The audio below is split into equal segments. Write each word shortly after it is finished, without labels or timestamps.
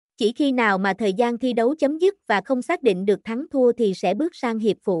Chỉ khi nào mà thời gian thi đấu chấm dứt và không xác định được thắng thua thì sẽ bước sang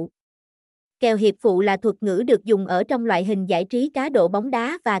hiệp phụ. Kèo hiệp phụ là thuật ngữ được dùng ở trong loại hình giải trí cá độ bóng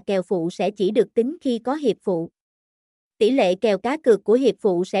đá và kèo phụ sẽ chỉ được tính khi có hiệp phụ. Tỷ lệ kèo cá cược của hiệp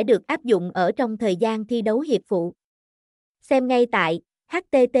phụ sẽ được áp dụng ở trong thời gian thi đấu hiệp phụ. Xem ngay tại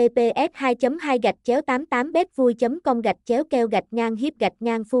https 2 2 88 betvui com keo hiếp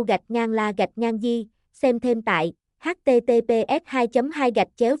la di. Xem thêm tại https 2 2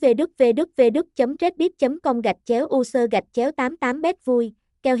 www com user 88 betvui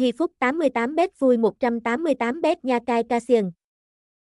keo hi phúc 88 betvui 188 bet nha cai Cassian.